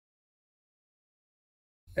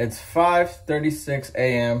It's 5:36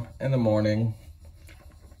 a.m. in the morning.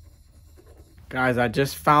 Guys, I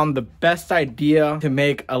just found the best idea to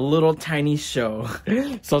make a little tiny show.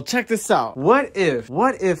 So check this out. What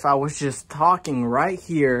if I was just talking right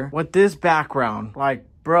here with this background? Like,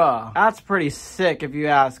 bruh, that's pretty sick if you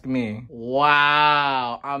ask me.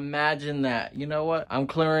 Wow, imagine that. You know what? I'm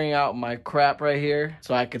clearing out my crap right here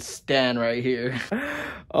so I could stand right here.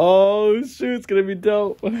 Oh shoot, it's gonna be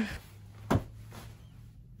dope.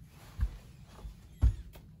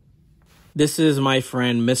 This is my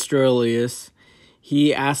friend, Mr. Elias.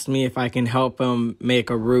 He asked me if I can help him make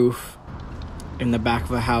a roof in the back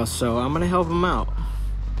of a house, so I'm gonna help him out.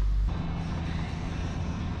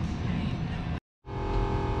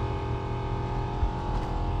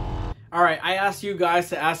 All right, I asked you guys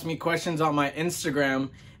to ask me questions on my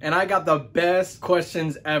Instagram, and I got the best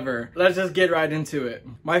questions ever. Let's just get right into it.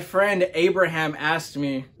 My friend Abraham asked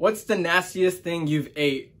me, what's the nastiest thing you've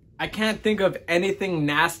ate? I can't think of anything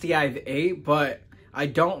nasty I've ate, but I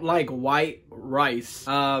don't like white rice.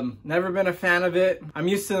 Never been a fan of it. I'm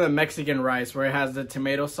used to the Mexican rice where it has the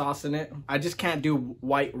tomato sauce in it. I just can't do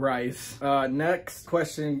white rice. Next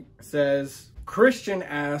question says, Christian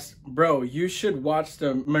asked, bro, you should watch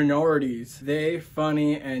the Minorities. They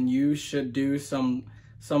funny and you should do some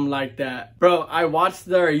like that. Bro, I watched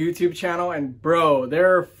their YouTube channel and bro,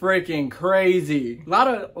 they're freaking crazy. A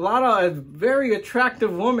lot of very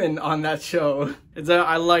attractive women on that show.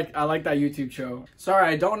 I like that YouTube show. Sorry,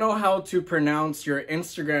 I don't know how to pronounce your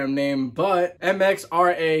Instagram name, but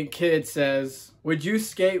MXRA Kid says, would you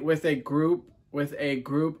skate with a group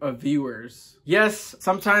of viewers? Yes,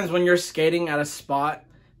 sometimes when you're skating at a spot,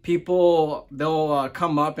 they'll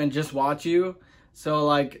come up and just watch you. So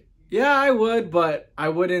like, yeah, I would, but I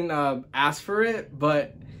wouldn't ask for it.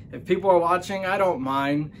 But if people are watching, I don't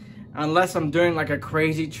mind. Unless I'm doing like a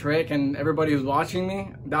crazy trick and everybody's watching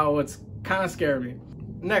me, that would kind of scare me.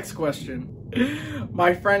 Next question.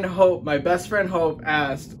 My best friend Hope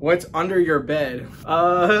asked, what's under your bed?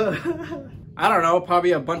 I don't know,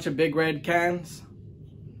 probably a bunch of big red cans.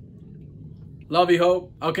 Love you,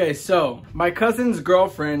 Hope. Okay, so my cousin's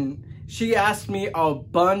girlfriend, she asked me a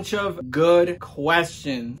bunch of good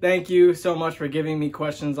questions. Thank you so much for giving me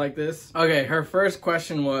questions like this. Okay, her first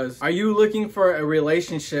question was, are you looking for a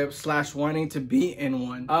relationship / wanting to be in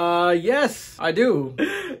one? Yes, I do.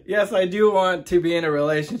 Yes, I do want to be in a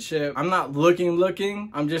relationship. I'm not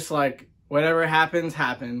looking. I'm just like, whatever happens,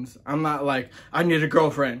 happens. I'm not like, I need a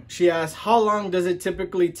girlfriend. She asked, how long does it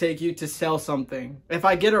typically take you to sell something? If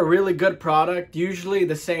I get a really good product, usually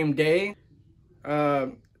the same day.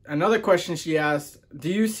 Another question she asked, do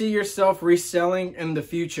you see yourself reselling in the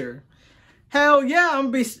future? Hell yeah,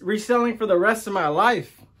 I'm gonna be reselling for the rest of my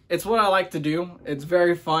life. It's what I like to do. It's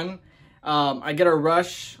very fun. I get a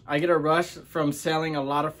rush from selling a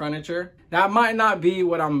lot of furniture. That might not be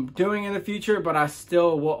what I'm doing in the future, but I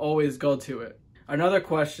still will always go to it. Another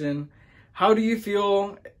question, how do you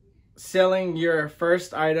feel selling your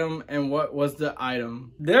first item and what was the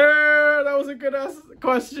item? That was a good ass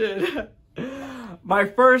question. My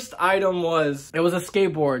first item was a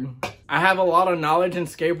skateboard. I have a lot of knowledge in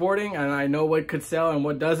skateboarding and I know what could sell and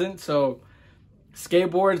what doesn't. So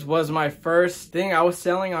skateboards was my first thing I was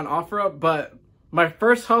selling on OfferUp, but my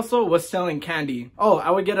first hustle was selling candy. Oh,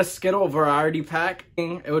 I would get a Skittle variety pack.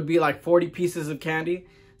 It would be like 40 pieces of candy.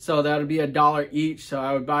 So that would be $1 each. So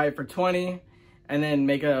I would buy it for 20 and then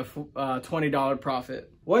make a $20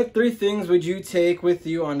 profit. What 3 things would you take with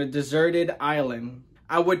you on a deserted island?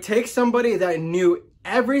 I would take somebody that knew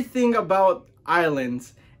everything about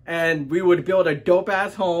islands and we would build a dope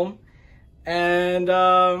ass home, and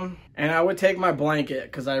I would take my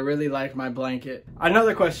blanket because I really like my blanket.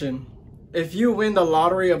 Another question, if you win the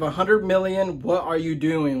lottery of 100 million, what are you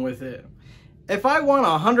doing with it? If I won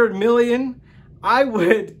 100 million, I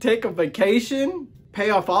would take a vacation, pay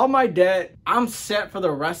off all my debt. I'm set for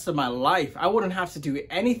the rest of my life. I wouldn't have to do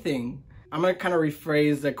anything. I'm gonna kind of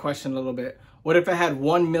rephrase the question a little bit. What if I had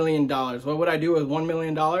 $1 million? What would I do with $1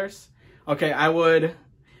 million? Okay,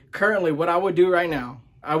 what I would do right now,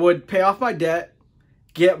 I would pay off my debt,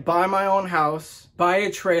 buy my own house, buy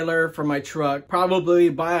a trailer for my truck, probably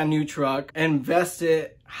buy a new truck, invest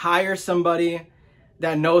it, hire somebody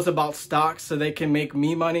that knows about stocks so they can make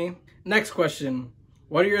me money. Next question.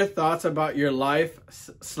 What are your thoughts about your life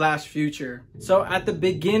 / future? So at the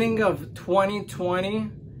beginning of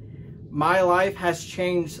 2020, my life has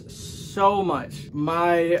changed so much.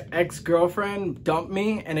 My ex-girlfriend dumped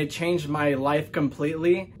me and it changed my life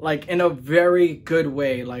completely, like in a very good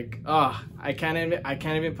way. Like, I can't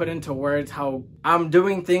even put into words how I'm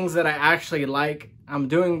doing things that I actually like. I'm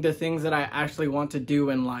doing the things that I actually want to do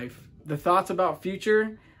in life. the thoughts about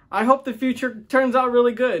future. I hope the future turns out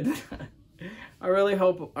really good. I really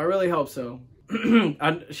hope so.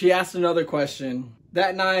 She asked another question.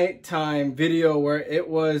 That nighttime video where it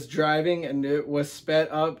was driving and it was sped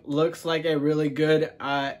up looks like a really good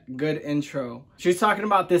intro. She's talking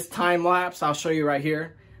about this time lapse. I'll show you right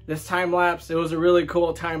here. This time lapse, it was a really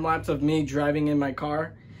cool time lapse of me driving in my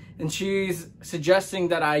car. And she's suggesting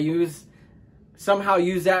that I somehow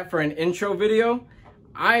use that for an intro video.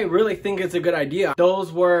 I really think it's a good idea.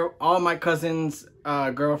 Those were all my cousin's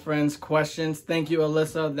girlfriend's questions. Thank you,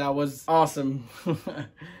 Alyssa. That was awesome.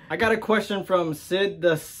 I got a question from Sid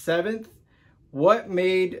the 7th. What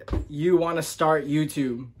made you want to start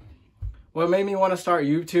YouTube? What made me want to start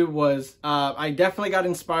YouTube was I definitely got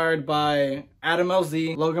inspired by Adam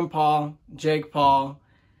LZ, Logan Paul, Jake Paul,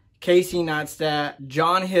 Casey Neistat,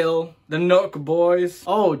 John Hill, the Nook Boys,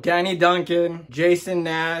 Danny Duncan, Jason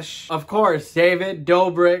Nash, of course, David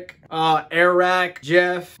Dobrik, Eric,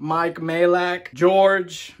 Jeff, Mike Malak,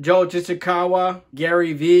 George, Joe Tsukawa,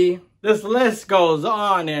 Gary V. This list goes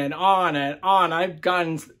on and on and on.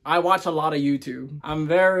 I watch a lot of YouTube. I'm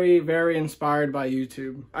very, very inspired by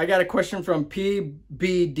YouTube. I got a question from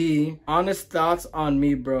PBD. Honest thoughts on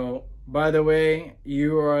me, bro. By the way,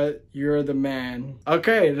 you're the man.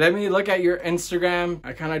 Okay, let me look at your Instagram.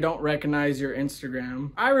 I kind of don't recognize your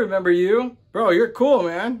Instagram. I remember you. Bro, you're cool,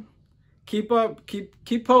 man. Keep up,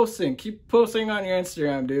 keep posting. Keep posting on your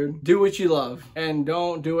Instagram, dude. Do what you love and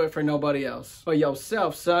don't do it for nobody else but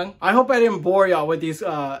yourself, son. I hope I didn't bore y'all with these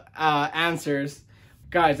answers.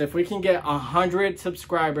 Guys, if we can get 100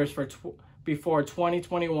 subscribers before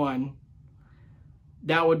 2021,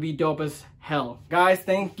 that would be dope as hell. Guys,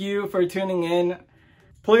 thank you for tuning in.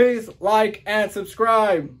 Please like and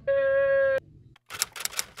subscribe.